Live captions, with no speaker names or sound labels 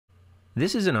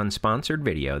This is an unsponsored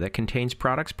video that contains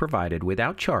products provided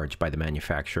without charge by the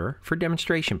manufacturer for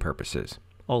demonstration purposes.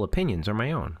 All opinions are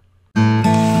my own.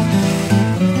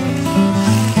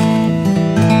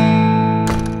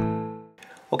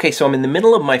 Okay, so I'm in the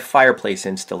middle of my fireplace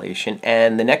installation,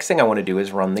 and the next thing I want to do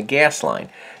is run the gas line.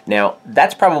 Now,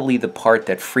 that's probably the part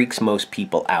that freaks most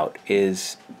people out,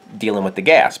 is dealing with the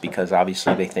gas, because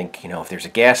obviously they think, if there's a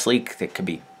gas leak, there could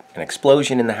be an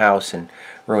explosion in the house and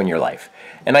ruin your life.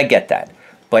 And I get that.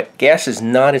 But gas is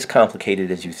not as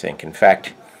complicated as you think. In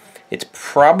fact, it's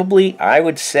probably, I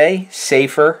would say,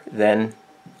 safer than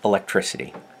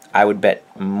electricity. I would bet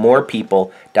more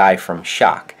people die from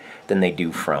shock than they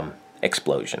do from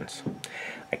explosions.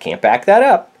 I can't back that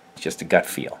up. It's just a gut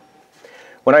feel.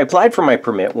 When I applied for my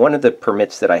permit, one of the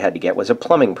permits that I had to get was a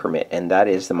plumbing permit, and that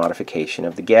is the modification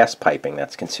of the gas piping.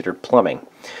 That's considered plumbing.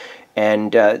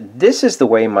 And this is the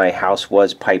way my house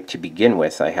was piped to begin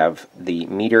with. I have the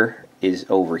meter is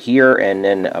over here, and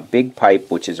then a big pipe,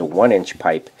 which is a 1-inch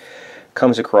pipe,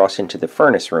 comes across into the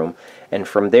furnace room, and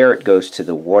from there it goes to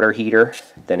the water heater,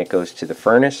 then it goes to the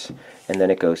furnace, and then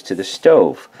it goes to the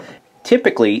stove.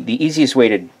 Typically, the easiest way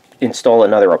to install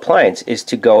another appliance is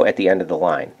to go at the end of the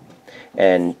line.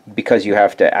 And because you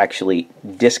have to actually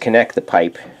disconnect the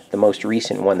pipe, the most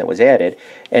recent one that was added,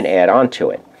 and add onto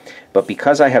it. But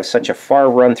because I have such a far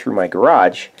run through my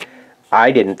garage,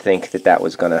 I didn't think that that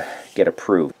was going to get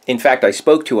approved. In fact, I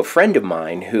spoke to a friend of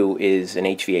mine who is an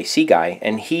HVAC guy,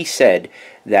 and he said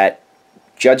that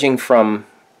judging from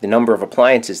the number of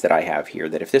appliances that I have here,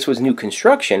 that if this was new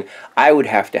construction, I would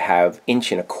have to have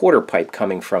 1.25-inch pipe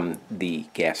coming from the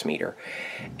gas meter.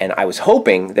 And I was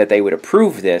hoping that they would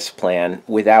approve this plan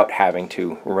without having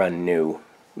to run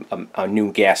a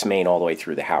new gas main all the way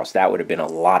through the house. That would have been a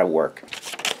lot of work.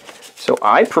 So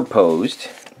I proposed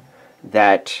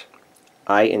that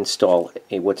I install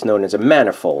what's known as a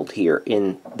manifold here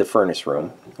in the furnace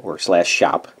room or /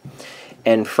 shop,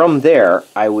 and from there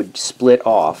I would split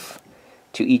off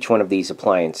to each one of these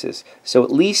appliances. So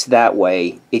at least that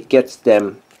way it gets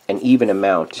them an even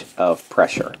amount of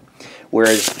pressure.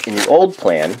 Whereas in the old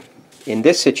plan, in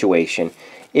this situation,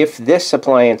 if this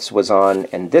appliance was on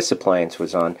and this appliance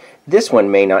was on, this one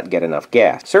may not get enough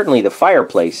gas. Certainly the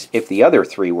fireplace, if the other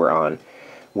three were on,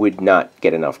 would not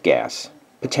get enough gas,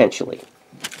 potentially.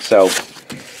 So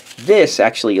this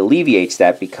actually alleviates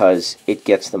that because it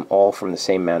gets them all from the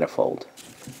same manifold.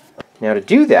 Now to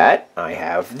do that, I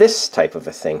have this type of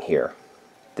a thing here.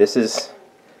 This is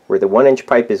where the 1-inch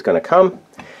pipe is going to come,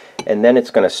 and then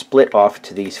it's going to split off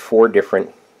to these 4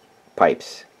 different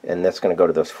pipes. And that's going to go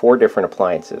to those 4 different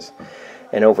appliances.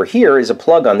 And over here is a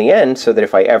plug on the end so that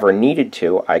if I ever needed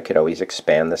to, I could always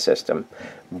expand the system.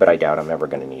 But I doubt I'm ever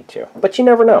going to need to. But you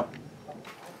never know.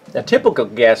 A typical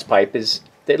gas pipe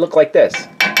they look like this.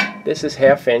 This is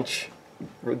 1/2-inch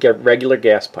regular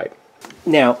gas pipe.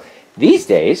 Now, these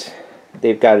days,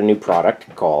 they've got a new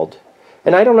product called,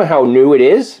 and I don't know how new it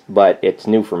is, but it's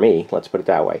new for me, let's put it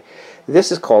that way.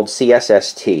 This is called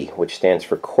CSST, which stands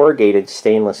for corrugated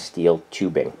stainless steel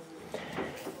tubing.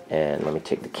 And let me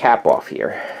take the cap off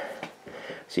here.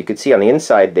 So you can see on the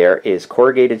inside there is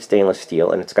corrugated stainless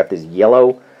steel, and it's got this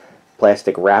yellow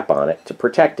plastic wrap on it to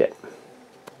protect it.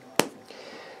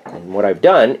 And what I've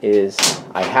done is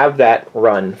I have that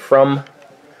run from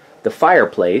the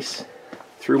fireplace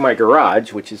through my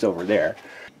garage, which is over there.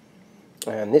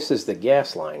 And this is the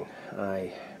gas line.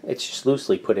 It's just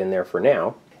loosely put in there for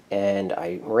now. And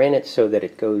I ran it so that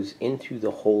it goes into the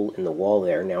hole in the wall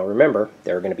there. Now remember,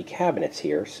 there are going to be cabinets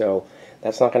here, so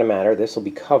that's not going to matter. This will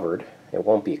be covered. It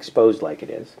won't be exposed like it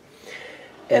is.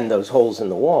 And those holes in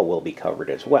the wall will be covered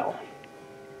as well.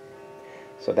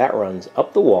 So that runs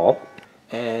up the wall,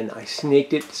 and I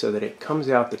snaked it so that it comes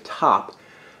out the top.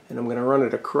 And I'm going to run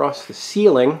it across the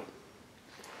ceiling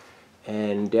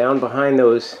and down behind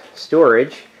those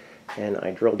storage, and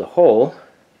I drilled a hole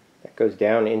that goes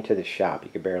down into the shop.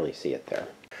 You can barely see it there.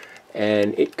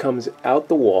 And it comes out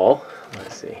the wall.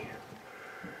 Let's see.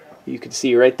 You can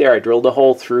see right there I drilled a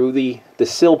hole through the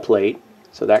sill plate.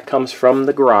 So that comes from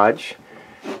the garage.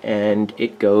 And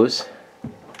it goes,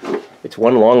 it's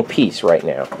one long piece right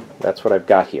now. That's what I've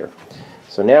got here.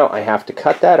 So now I have to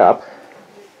cut that up,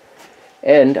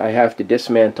 and I have to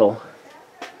dismantle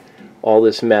all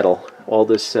this metal, all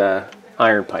this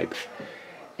iron pipe,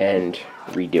 and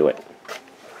redo it.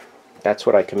 That's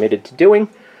what I committed to doing,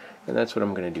 and that's what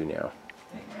I'm going to do now.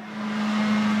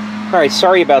 Alright,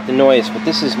 sorry about the noise, but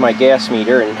this is my gas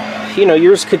meter, and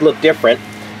yours could look different,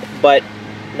 but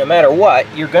no matter what,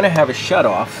 you're going to have a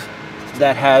shutoff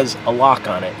that has a lock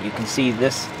on it. You can see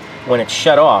this, when it's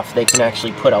shut off, they can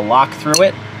actually put a lock through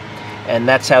it, and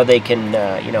that's how they can,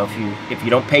 you know, if you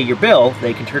don't pay your bill,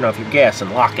 they can turn off your gas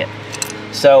and lock it.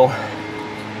 So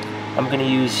I'm going to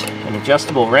use an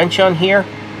adjustable wrench on here,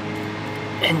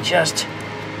 and just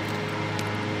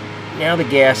now the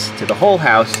gas to the whole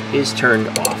house is turned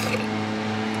off.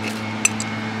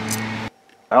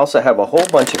 I also have a whole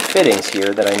bunch of fittings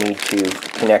here that I need to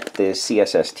connect the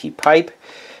CSST pipe,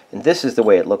 and this is the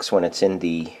way it looks when it's in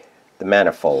the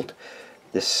manifold.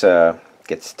 This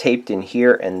gets taped in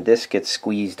here, and this gets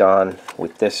squeezed on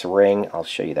with this ring. I'll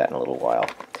show you that in a little while.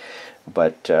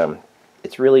 But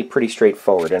it's really pretty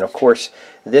straightforward. And of course,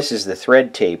 this is the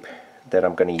thread tape that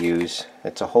I'm going to use.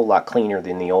 It's a whole lot cleaner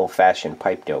than the old-fashioned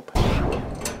pipe dope.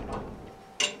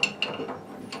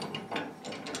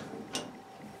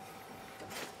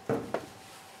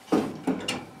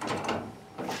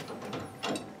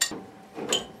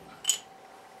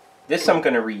 This I'm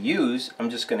going to reuse. I'm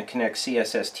just going to connect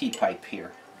CSST pipe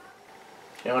here.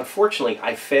 Now unfortunately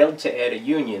I failed to add a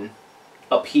union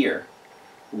up here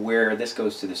where this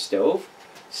goes to the stove.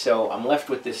 So I'm left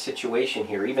with this situation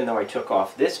here. Even though I took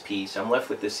off this piece, I'm left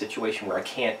with this situation where I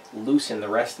can't loosen the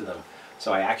rest of them.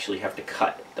 So I actually have to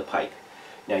cut the pipe.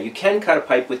 Now you can cut a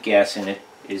pipe with gas in it.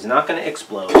 It is not going to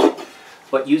explode.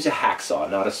 But use a hacksaw,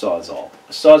 not a sawzall.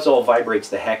 A sawzall vibrates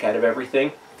the heck out of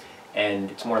everything, and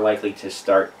it's more likely to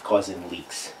start causing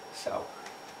leaks. So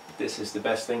this is the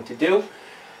best thing to do,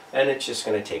 and it's just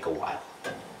going to take a while.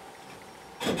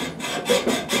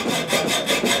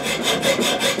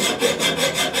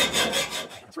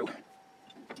 Through.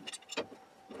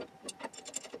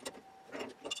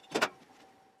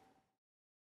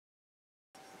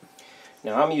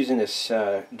 Now I'm using this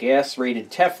gas-rated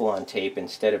Teflon tape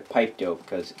instead of pipe dope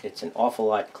because it's an awful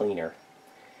lot cleaner.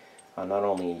 Not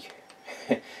only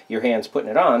your hands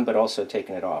putting it on, but also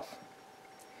taking it off.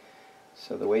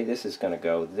 So the way this is going to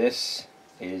go, this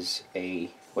is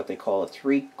what they call a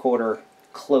 3/4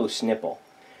 close nipple.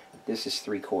 This is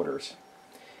 3/4.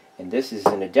 And this is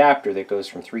an adapter that goes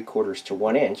from 3/4 to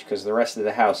 1 inch, because the rest of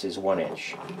the house is 1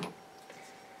 inch.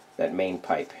 That main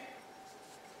pipe.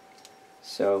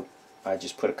 So I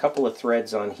just put a couple of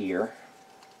threads on here.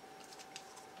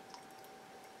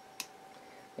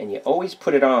 And you always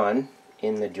put it on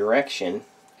in the direction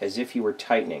as if you were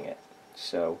tightening it.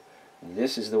 So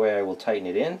this is the way I will tighten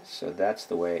it in, so that's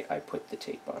the way I put the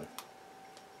tape on.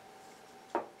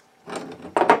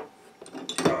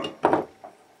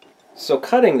 So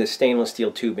cutting the stainless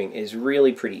steel tubing is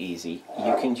really pretty easy.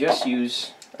 You can just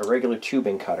use a regular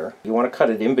tubing cutter. You want to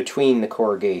cut it in between the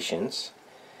corrugations,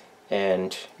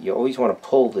 and you always want to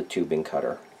pull the tubing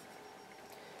cutter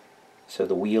so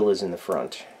the wheel is in the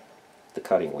front, the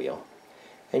cutting wheel.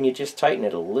 And you just tighten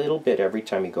it a little bit every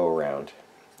time you go around.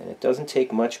 And it doesn't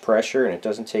take much pressure, and it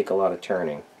doesn't take a lot of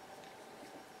turning.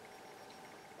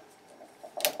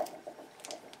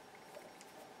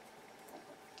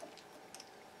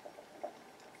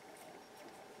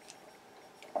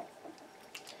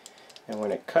 And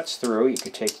when it cuts through, you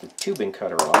could take the tubing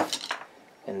cutter off,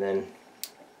 and then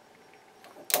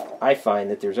I find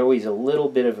that there's always a little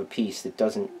bit of a piece that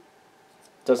doesn't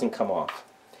come off.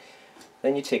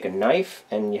 Then you take a knife,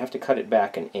 and you have to cut it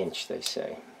back 1 inch, they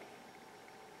say.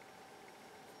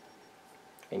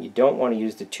 And you don't want to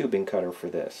use the tubing cutter for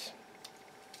this.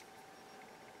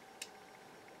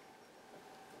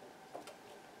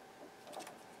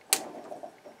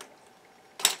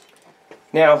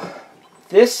 Now,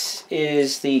 this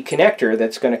is the connector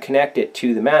that's going to connect it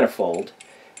to the manifold.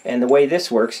 And the way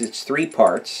this works, it's 3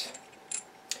 parts.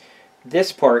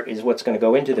 This part is what's going to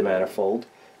go into the manifold.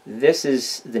 This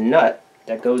is the nut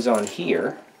that goes on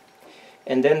here,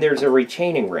 and then there's a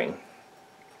retaining ring.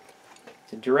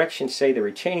 The directions say the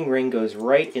retaining ring goes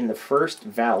right in the first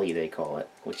valley, they call it,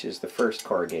 which is the first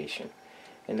corrugation.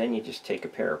 And then you just take a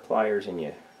pair of pliers and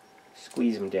you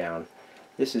squeeze them down.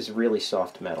 This is really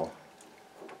soft metal.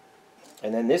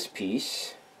 And then this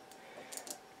piece,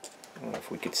 I don't know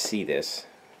if we could see this,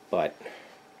 but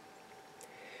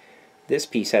this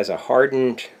piece has a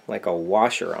hardened, like a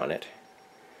washer on it.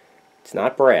 It's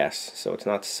not brass, so it's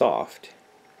not soft.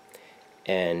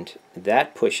 And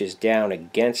that pushes down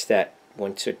against that.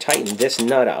 Once you tighten this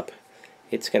nut up,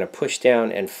 it's going to push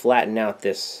down and flatten out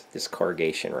this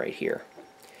corrugation right here.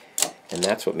 And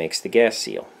that's what makes the gas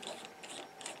seal.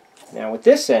 Now with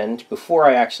this end, before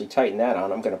I actually tighten that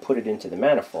on, I'm going to put it into the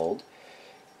manifold.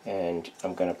 And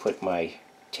I'm going to put my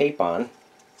tape on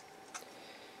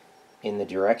in the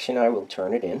direction I will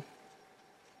turn it in.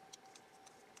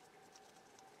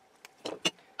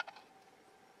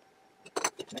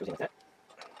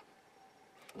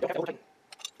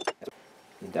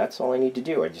 And that's all I need to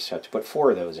do. I just have to put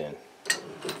 4 of those in.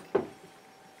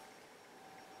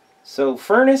 So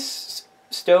furnace,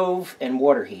 stove, and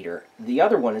water heater. The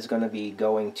other one is going to be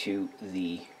going to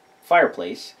the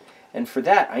fireplace, and for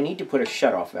that I need to put a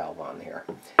shutoff valve on there,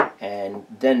 and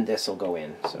then this will go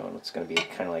in. So it's going to be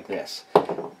kind of like this.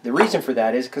 The reason for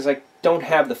that is because I don't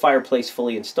have the fireplace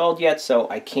fully installed yet, so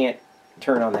I can't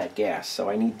turn on that gas. So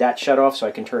I need that shut off so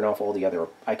I can turn off all the other.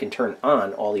 I can turn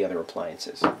on all the other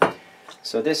appliances.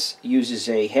 So this uses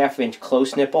a 1/2 inch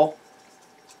close nipple,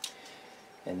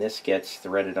 and this gets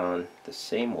threaded on the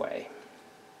same way.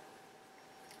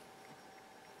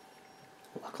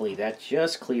 Luckily that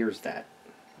just clears that.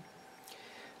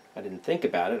 I didn't think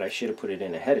about it. I should have put it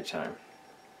in ahead of time.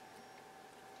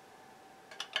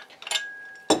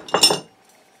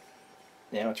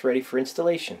 Now it's ready for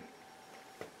installation.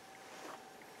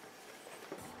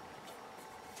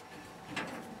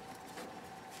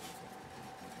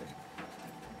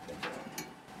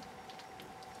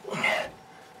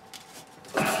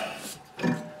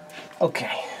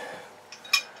 Okay,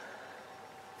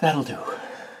 that'll do.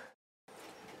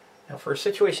 Now for a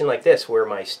situation like this where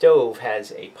my stove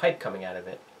has a pipe coming out of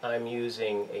it, I'm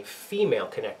using a female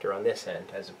connector on this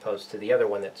end as opposed to the other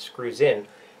one that screws in.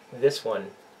 This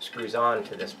one screws on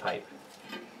to this pipe.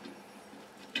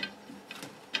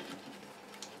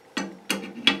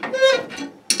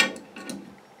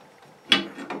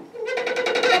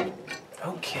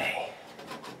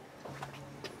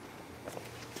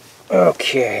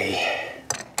 Okay.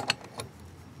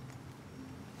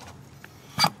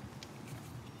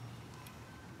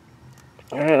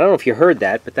 I don't know if you heard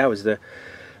that, but that was the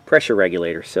pressure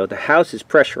regulator. So the house is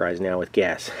pressurized now with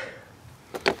gas.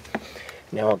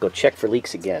 Now I'll go check for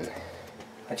leaks again.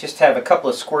 I just have a couple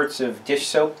of squirts of dish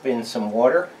soap in some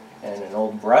water and an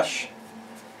old brush.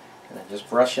 And I just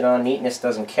brush it on. Neatness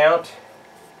doesn't count.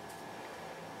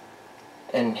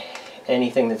 And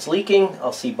anything that's leaking,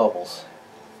 I'll see bubbles.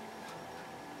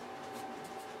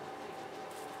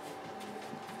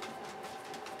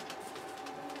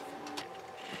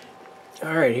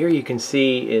 Alright, here you can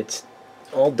see it's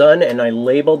all done, and I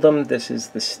labeled them. This is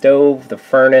the stove, the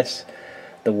furnace,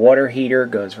 the water heater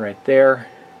goes right there,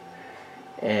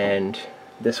 and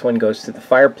this one goes to the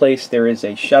fireplace. There is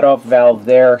a shutoff valve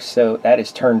there, so that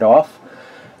is turned off.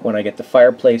 When I get the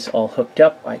fireplace all hooked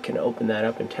up, I can open that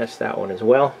up and test that one as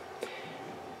well.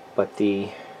 But the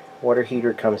water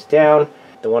heater comes down.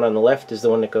 The one on the left is the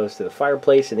one that goes to the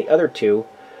fireplace, and the other two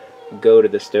go to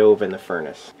the stove and the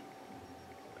furnace.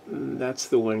 That's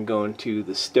the one going to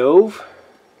the stove,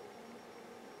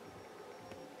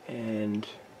 and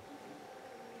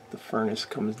the furnace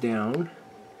comes down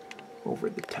over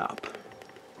the top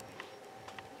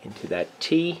into that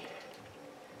T,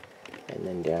 and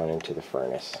then down into the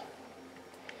furnace.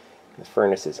 The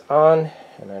furnace is on,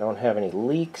 and I don't have any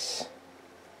leaks.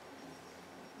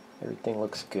 Everything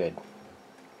looks good.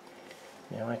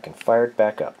 Now I can fire it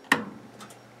back up.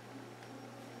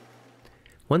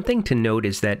 One thing to note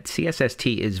is that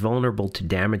CSST is vulnerable to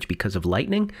damage because of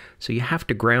lightning, so you have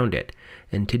to ground it.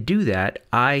 And to do that,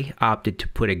 I opted to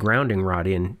put a grounding rod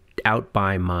in out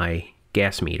by my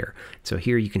gas meter. So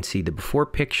here you can see the before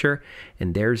picture,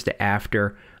 and there's the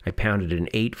after. I pounded an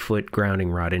 8-foot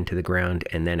grounding rod into the ground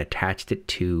and then attached it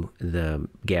to the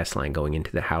gas line going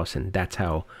into the house, and that's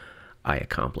how I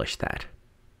accomplished that.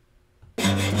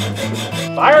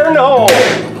 Fire no!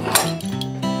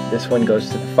 This one goes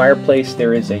to the fireplace.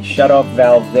 There is a shutoff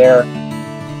valve there.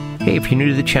 Hey, if you're new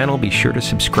to the channel, be sure to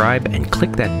subscribe and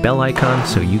click that bell icon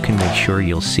so you can make sure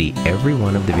you'll see every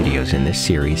one of the videos in this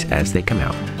series as they come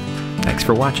out. Thanks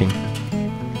for watching.